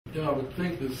Yeah, I would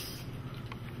think this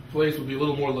place would be a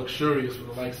little more luxurious for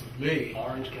the likes of me.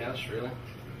 Orange couch, really?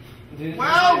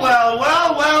 Well, look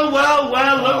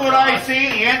what I see.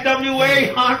 The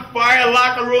NWA On Fire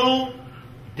locker room.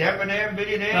 Debonair,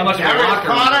 Millionair, How much of a Darius locker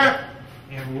room? Carter,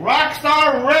 and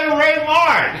Rockstar Ray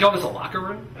Marz. You call this a locker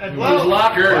room? Well, There's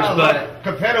lockers, but...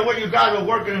 compared to what you guys were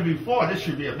working in before, this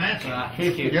should be a mansion.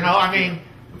 You know, I mean,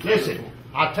 listen,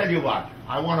 I'll tell you what.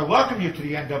 I want to welcome you to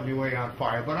the NWA On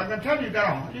Fire, but I'm going to tell you, you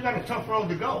got a tough road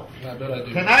to go. I bet I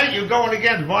do. Tonight, you're going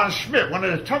against Von Schmidt, one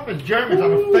of the toughest Germans on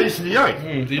the face of the earth.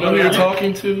 Do you know who you're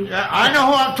talking to? Yeah, I know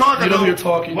who I'm talking to. You know who you're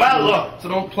talking to. Well, look. So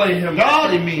don't play him.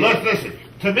 Listen.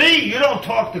 To me, you don't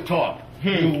talk the talk.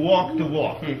 You walk the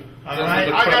walk. All right?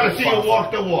 I got to see you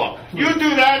walk the walk. You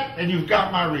do that, and you've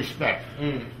got my respect.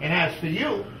 And as for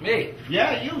you... Me?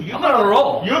 Yeah, you. I'm on a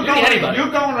roll. You're going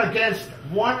against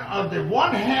one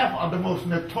half of the most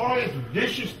notorious,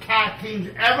 vicious tag teams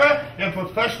ever in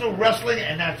professional wrestling,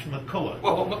 and that's Makua.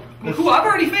 Well, Makua, I've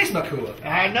already faced Makua.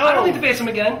 I know. I don't need to face him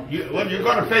again. You're going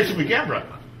to face him again, brother.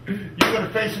 You're going to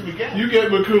face him again. You get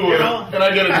Makua, and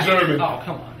I get a German. Oh,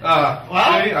 come on.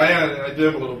 I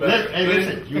did a little bit. Hey,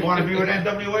 listen, you want to be with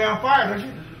NWA On Fire, don't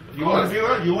you? You want to be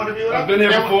with it? I've been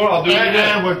here before. I'll do it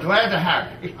again. And we're glad to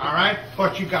have you. All right?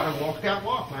 But you got to walk that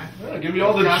walk, man. Yeah, give me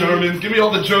all the Germans. Give me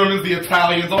all the Germans, the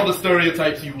Italians, all the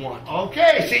stereotypes you want.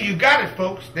 Okay, see, you got it,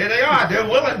 folks. There they are. They're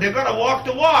willing. They're going to walk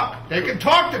the walk. They can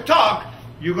talk the talk.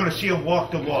 You're going to see them walk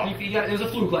the walk. It was a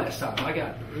fluke last time. I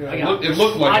got it. It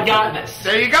looked like I got this.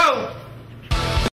 There you go.